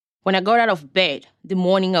When I got out of bed the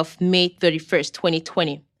morning of May 31st,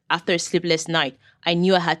 2020, after a sleepless night, I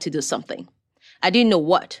knew I had to do something. I didn't know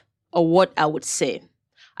what or what I would say.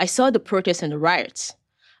 I saw the protests and the riots.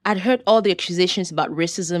 I'd heard all the accusations about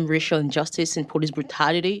racism, racial injustice, and police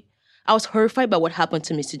brutality. I was horrified by what happened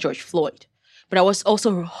to Mr. George Floyd, but I was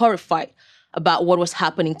also horrified about what was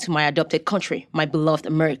happening to my adopted country, my beloved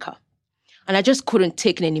America. And I just couldn't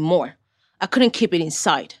take it anymore. I couldn't keep it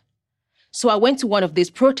inside. So I went to one of these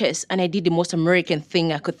protests and I did the most American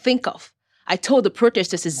thing I could think of. I told the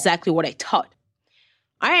protesters exactly what I thought.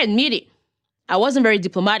 I admit it. I wasn't very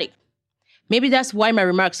diplomatic. Maybe that's why my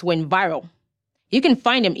remarks went viral. You can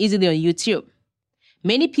find them easily on YouTube.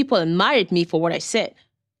 Many people admired me for what I said.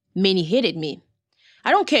 Many hated me.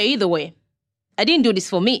 I don't care either way. I didn't do this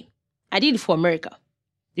for me. I did it for America,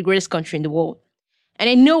 the greatest country in the world. And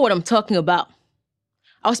I know what I'm talking about.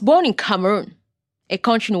 I was born in Cameroon, a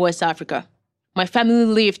country in West Africa. My family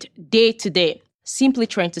lived day to day, simply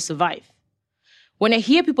trying to survive. When I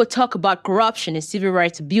hear people talk about corruption and civil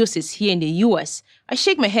rights abuses here in the US, I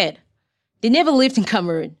shake my head. They never lived in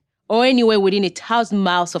Cameroon, or anywhere within 1,000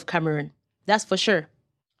 miles of Cameroon. That's for sure.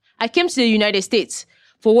 I came to the United States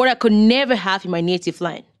for what I could never have in my native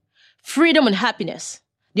land. Freedom and happiness.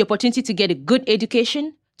 The opportunity to get a good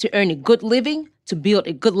education, to earn a good living, to build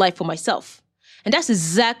a good life for myself. And that's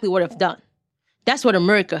exactly what I've done. That's what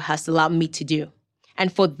America has allowed me to do.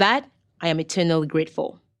 And for that, I am eternally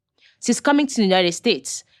grateful. Since coming to the United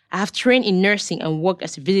States, I have trained in nursing and worked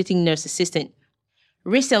as a visiting nurse assistant.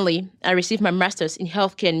 Recently, I received my master's in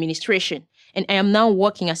healthcare administration, and I am now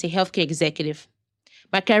working as a healthcare executive.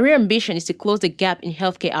 My career ambition is to close the gap in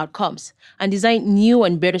healthcare outcomes and design new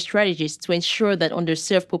and better strategies to ensure that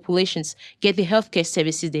underserved populations get the healthcare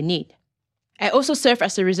services they need. I also serve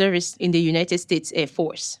as a reservist in the United States Air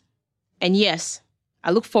Force. And yes,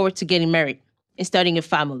 I look forward to getting married and starting a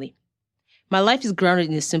family. My life is grounded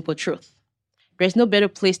in a simple truth. There's no better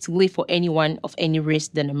place to live for anyone of any race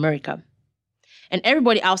than America. And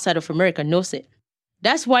everybody outside of America knows it.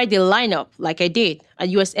 That's why they line up, like I did, at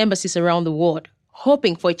US embassies around the world,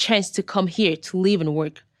 hoping for a chance to come here to live and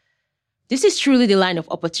work. This is truly the line of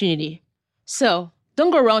opportunity. So,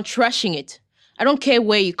 don't go around trashing it. I don't care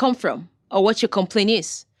where you come from, or what your complaint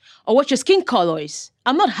is, or what your skin color is.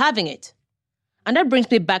 I'm not having it. And that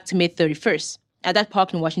brings me back to May 31st, at that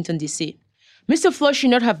park in Washington, D.C. Mr. Floyd should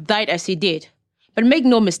not have died as he did. But make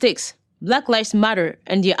no mistakes, Black Lives Matter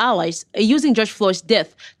and their allies are using George Floyd's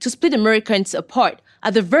death to split Americans apart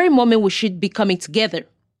at the very moment we should be coming together.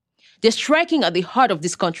 They're striking at the heart of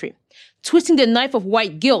this country, twisting the knife of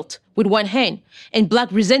white guilt with one hand and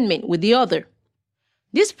black resentment with the other.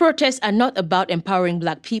 These protests are not about empowering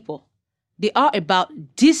black people. They are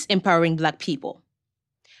about disempowering black people.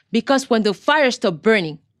 Because when the fire stops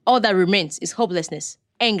burning, all that remains is hopelessness,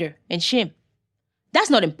 anger, and shame. That's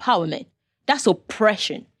not empowerment. That's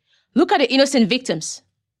oppression. Look at the innocent victims,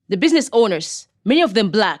 the business owners, many of them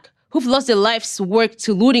black, who've lost their lives' work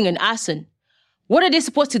to looting and arson. What are they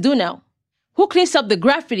supposed to do now? Who cleans up the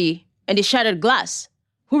graffiti and the shattered glass?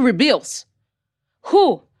 Who rebuilds?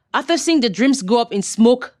 Who, after seeing the dreams go up in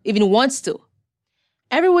smoke, even wants to?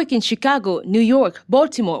 Every week in Chicago, New York,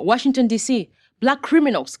 Baltimore, Washington, D.C., black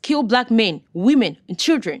criminals kill black men, women, and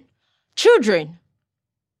children. Children!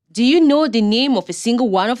 Do you know the name of a single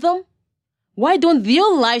one of them? Why don't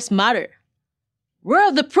their lives matter? Where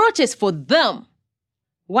are the protests for them?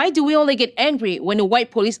 Why do we only get angry when a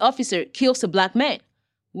white police officer kills a black man,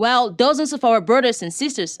 while dozens of our brothers and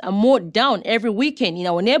sisters are mowed down every weekend in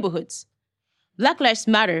our neighborhoods? Black Lives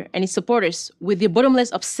Matter and its supporters, with their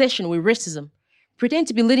bottomless obsession with racism, pretend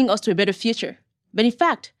to be leading us to a better future. But in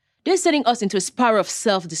fact, they're setting us into a spiral of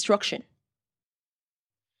self-destruction.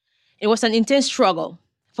 It was an intense struggle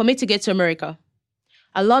for me to get to America.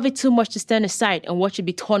 I love it too much to stand aside and watch it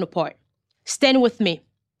be torn apart. Stand with me.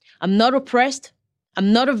 I'm not oppressed.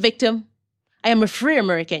 I'm not a victim. I am a free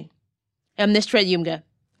American. I'm Nestra Yumga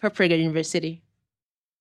for Prager University.